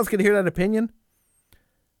nobody else can hear that opinion.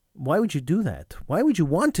 Why would you do that? Why would you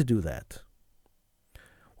want to do that?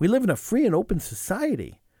 We live in a free and open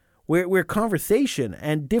society where conversation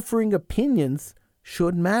and differing opinions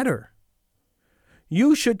should matter.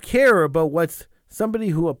 You should care about what somebody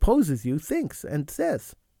who opposes you thinks and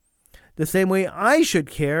says. The same way I should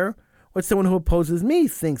care what someone who opposes me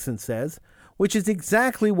thinks and says, which is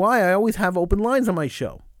exactly why I always have open lines on my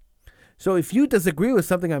show. So if you disagree with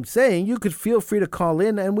something I'm saying, you could feel free to call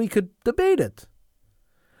in and we could debate it.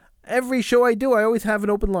 Every show I do, I always have an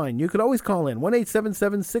open line. You could always call in,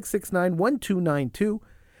 1-877-669-1292.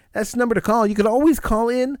 That's the number to call. You could always call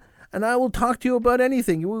in, and I will talk to you about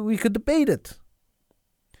anything. We could debate it.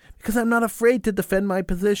 Because I'm not afraid to defend my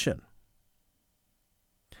position.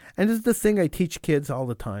 And this is the thing I teach kids all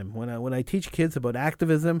the time. When I teach kids about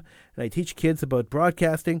activism, and I teach kids about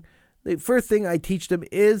broadcasting, the first thing I teach them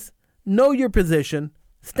is know your position,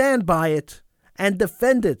 stand by it, and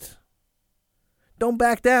defend it. don't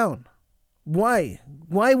back down. Why?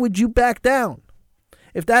 Why would you back down?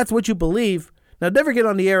 If that's what you believe, now never get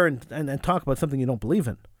on the air and talk about something you don't believe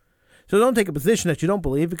in. So don't take a position that you don't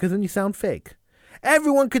believe, because then you sound fake.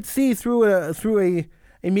 Everyone could see through a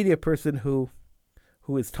media person who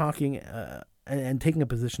is talking and taking a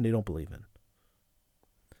position they don't believe in.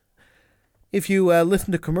 If you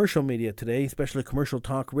listen to commercial media today, especially commercial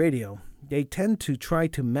talk radio, they tend to try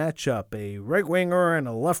to match up a right-winger and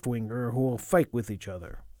a left-winger who will fight with each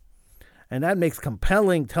other. And that makes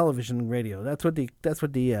compelling television and radio. That's what the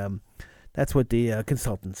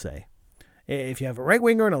consultants say. If you have a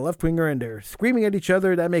right-winger and a left-winger and they're screaming at each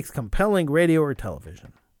other, that makes compelling radio or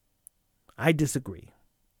television. I disagree.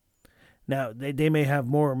 Now, they may have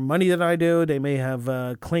more money than I do. They may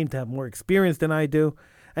have claimed to have more experience than I do.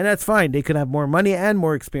 And that's fine. They could have more money and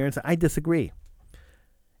more experience. I disagree.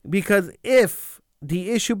 Because if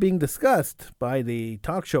the issue being discussed by the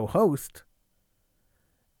talk show host,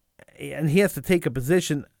 and he has to take a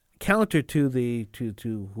position counter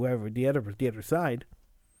to whoever, the other side,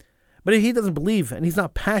 but if he doesn't believe and he's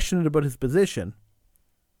not passionate about his position,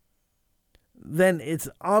 then it's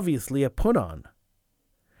obviously a put-on.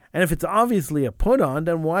 And if it's obviously a put-on,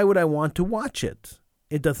 then why would I want to watch it?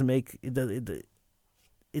 It doesn't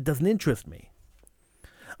interest me.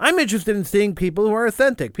 I'm interested in seeing people who are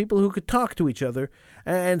authentic, people who could talk to each other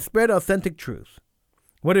and spread authentic truth.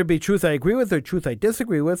 Whether it be truth I agree with or truth I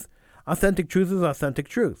disagree with, authentic truth is authentic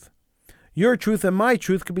truth. Your truth and my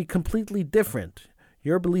truth could be completely different.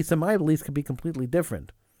 Your beliefs and my beliefs could be completely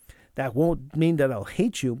different. That won't mean that I'll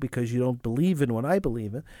hate you because you don't believe in what I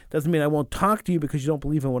believe in. Doesn't mean I won't talk to you because you don't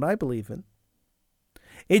believe in what I believe in.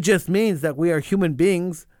 It just means that we are human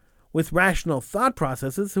beings with rational thought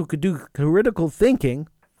processes who could do critical thinking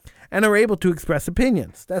and are able to express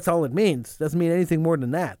opinions. That's all it means. Doesn't mean anything more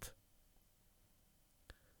than that.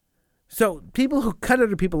 So people who cut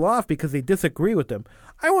other people off because they disagree with them,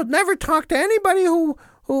 I will never talk to anybody who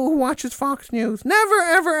watches Fox News. Never,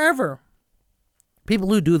 ever, ever. People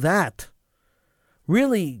who do that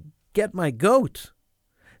really get my goat.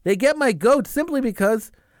 They get my goat simply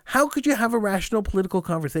because how could you have a rational political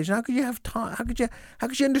conversation? How could you how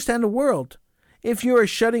could you understand the world if you are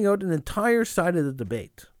shutting out an entire side of the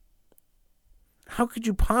debate? How could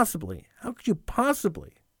you possibly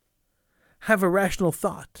have a rational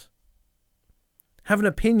thought? Have an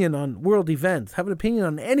opinion on world events, have an opinion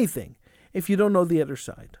on anything if you don't know the other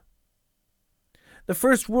side. The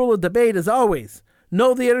first rule of debate is always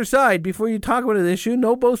know the other side before you talk about an issue.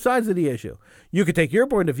 Know both sides of the issue. You could take your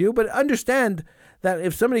point of view, but understand that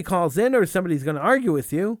if somebody calls in or somebody's going to argue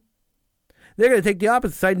with you, they're going to take the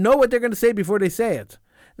opposite side. Know what they're going to say before they say it.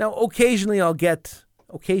 Now, occasionally I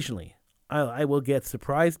will get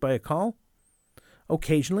surprised by a call.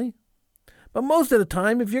 Occasionally. But most of the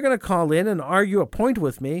time, if you're going to call in and argue a point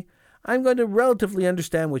with me, I'm going to relatively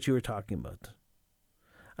understand what you were talking about.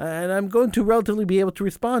 And I'm going to relatively be able to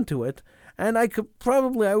respond to it. And I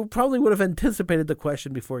probably would have anticipated the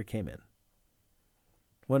question before it came in.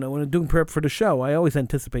 When I'm doing prep for the show, I always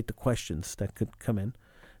anticipate the questions that could come in.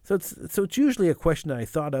 So it's usually a question that I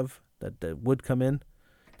thought of that would come in,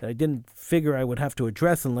 that I didn't figure I would have to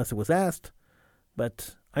address unless it was asked.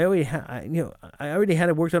 But I already had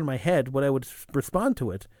it worked out in my head what I would respond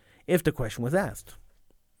to it if the question was asked.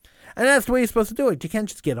 And that's the way you're supposed to do it. You can't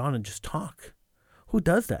just get on and just talk. Who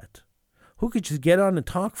does that? Who could just get on and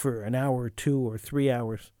talk for an hour or 2 or 3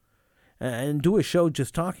 hours and do a show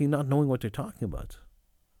just talking, not knowing what they're talking about?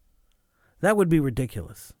 That would be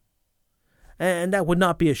ridiculous. And that would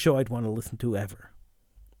not be a show I'd want to listen to ever.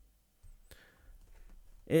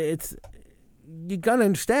 You got to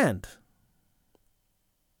understand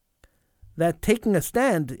that taking a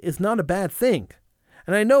stand is not a bad thing.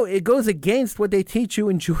 And I know it goes against what they teach you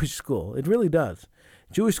in Jewish school. It really does.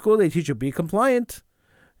 Jewish school, they teach you be compliant,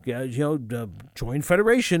 join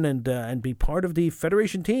federation and be part of the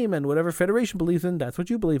federation team, and whatever federation believes in, that's what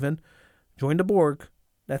you believe in. Join the Borg.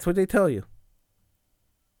 That's what they tell you.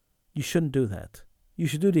 You shouldn't do that. You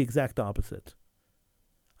should do the exact opposite.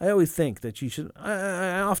 I always think that you should,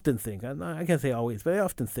 I often think, I can't say always, but I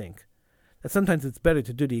often think that sometimes it's better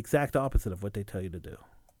to do the exact opposite of what they tell you to do.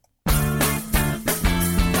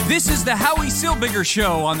 This is the Howie Silbiger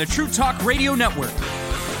Show on the True Talk Radio Network.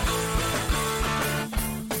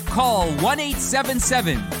 Call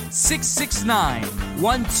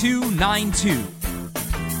 1-877-669-1292.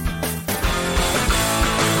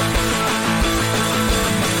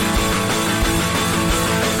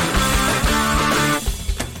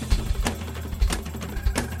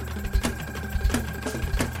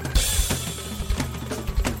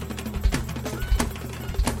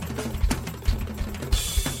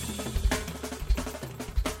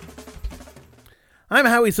 I'm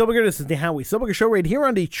Howie Silberger. This is the Howie Silberger Show right here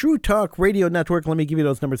on the True Talk Radio Network. Let me give you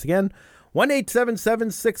those numbers again.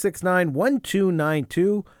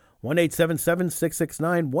 1-877-669-1292.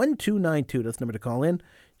 1-877-669-1292. That's the number to call in.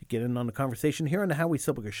 You get in on the conversation here on the Howie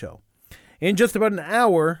Silberger Show. In just about an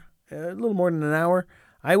hour, a little more than an hour,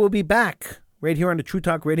 I will be back right here on the True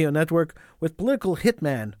Talk Radio Network with Political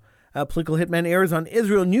Hitman. Political Hitman airs on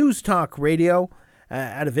Israel News Talk Radio.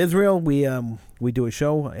 Out of Israel, we do a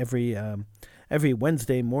show every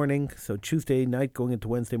Wednesday morning. So Tuesday night going into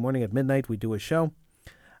Wednesday morning at midnight, we do a show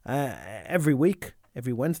every week,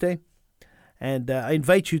 every Wednesday. And I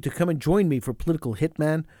invite you to come and join me for Political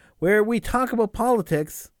Hitman, where we talk about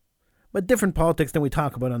politics, but different politics than we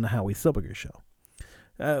talk about on the Howie Silberger Show.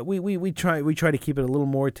 We try to keep it a little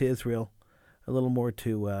more to Israel, a little more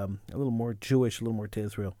Jewish, a little more to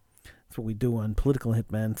Israel. That's what we do on Political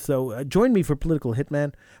Hitman. So join me for Political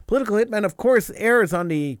Hitman. Political Hitman, of course, airs on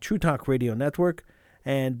the True Talk Radio Network,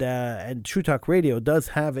 and True Talk Radio does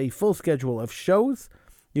have a full schedule of shows.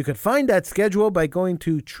 You can find that schedule by going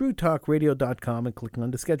to truetalkradio.com and clicking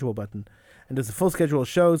on the schedule button. And there's a full schedule of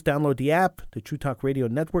shows. Download the app, the True Talk Radio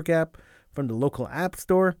Network app, from the local app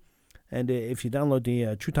store. And if you download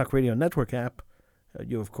the True Talk Radio Network app,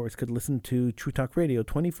 you, of course, could listen to True Talk Radio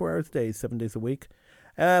 24 hours a day, 7 days a week.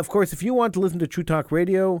 Of course, if you want to listen to True Talk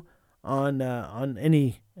Radio on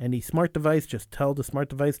any smart device, just tell the smart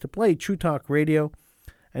device to play True Talk Radio,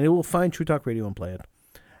 and it will find True Talk Radio and play it.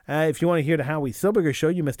 If you want to hear the Howie Silberger Show,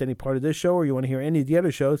 you missed any part of this show, or you want to hear any of the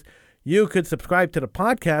other shows, you could subscribe to the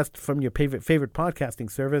podcast from your favorite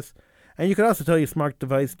podcasting service, and you could also tell your smart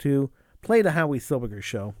device to play the Howie Silberger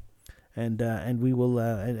Show, and we will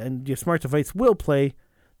and your smart device will play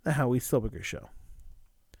the Howie Silberger Show.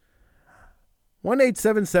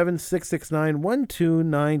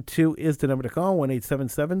 1-877-669-1292 is the number to call.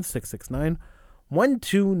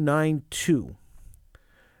 1-877-669-1292.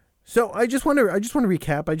 So I just want to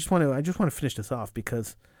recap. I just want to finish this off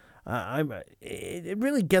because it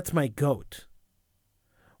really gets my goat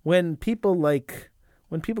when people like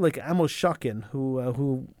Amos Shokin,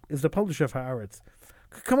 who is the publisher of Haaretz,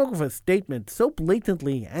 could come up with a statement so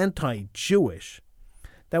blatantly anti-Jewish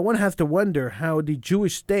that one has to wonder how the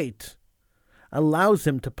Jewish state allows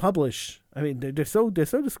him to publish. I mean, they're so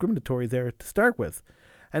discriminatory there to start with,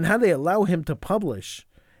 and how they allow him to publish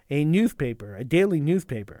a newspaper, a daily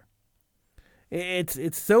newspaper.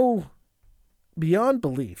 It's so beyond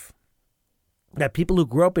belief that people who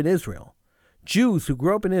grew up in Israel, Jews who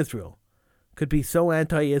grew up in Israel, could be so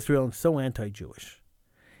anti-Israel and so anti-Jewish.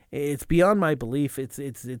 It's beyond my belief. It's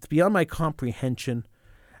beyond my comprehension.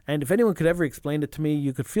 And if anyone could ever explain it to me,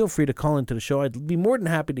 you could feel free to call into the show. I'd be more than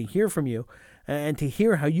happy to hear from you and to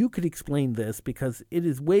hear how you could explain this, because it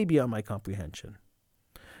is way beyond my comprehension.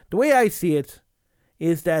 The way I see it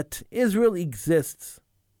is that Israel exists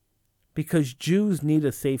because Jews need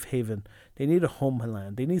a safe haven. They need a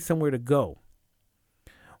homeland. They need somewhere to go.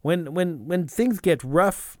 When things get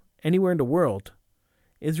rough anywhere in the world,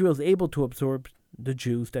 Israel is able to absorb the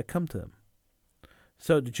Jews that come to them.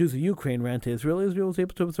 So the Jews of Ukraine ran to Israel. Israel was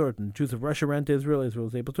able to absorb them. The Jews of Russia ran to Israel. Israel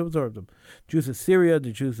was able to absorb them. Jews of Syria,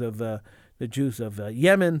 the Jews of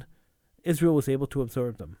Yemen, Israel was able to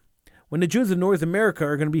absorb them. When the Jews of North America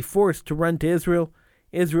are going to be forced to run to Israel,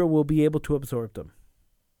 Israel will be able to absorb them.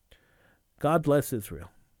 God bless Israel.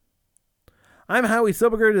 I'm Howie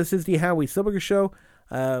Silberger. This is the Howie Silberger Show.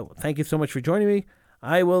 Thank you so much for joining me.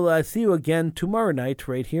 I will see you again tomorrow night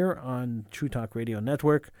right here on True Talk Radio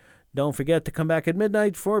Network. Don't forget to come back at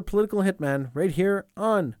midnight for Political Hitman right here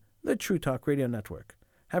on the True Talk Radio Network.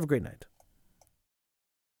 Have a great night.